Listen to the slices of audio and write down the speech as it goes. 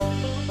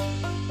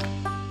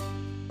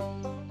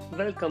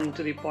welcome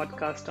to the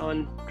podcast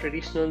on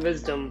traditional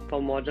wisdom for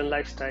modern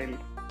lifestyle.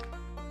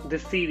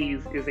 This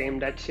series is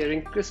aimed at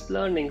sharing crisp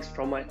learnings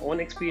from my own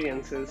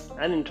experiences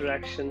and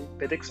interaction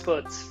with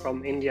experts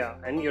from India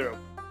and Europe.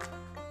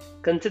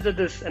 Consider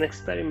this an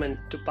experiment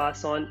to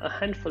pass on a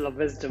handful of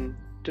wisdom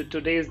to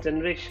today's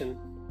generation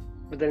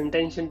with an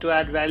intention to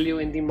add value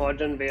in the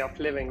modern way of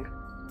living.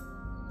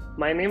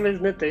 My name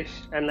is Nitish,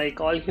 and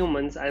like all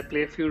humans, I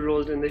play a few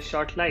roles in this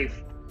short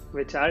life,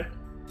 which are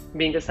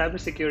being a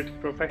cybersecurity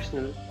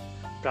professional,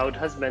 proud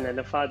husband and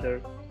a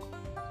father,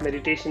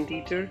 meditation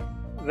teacher,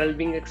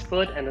 well-being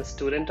expert, and a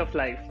student of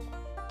life.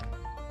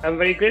 I'm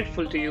very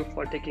grateful to you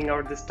for taking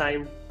out this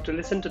time to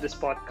listen to this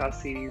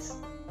podcast series,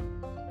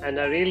 and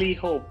I really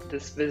hope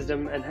this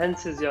wisdom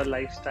enhances your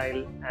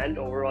lifestyle and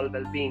overall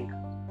well-being.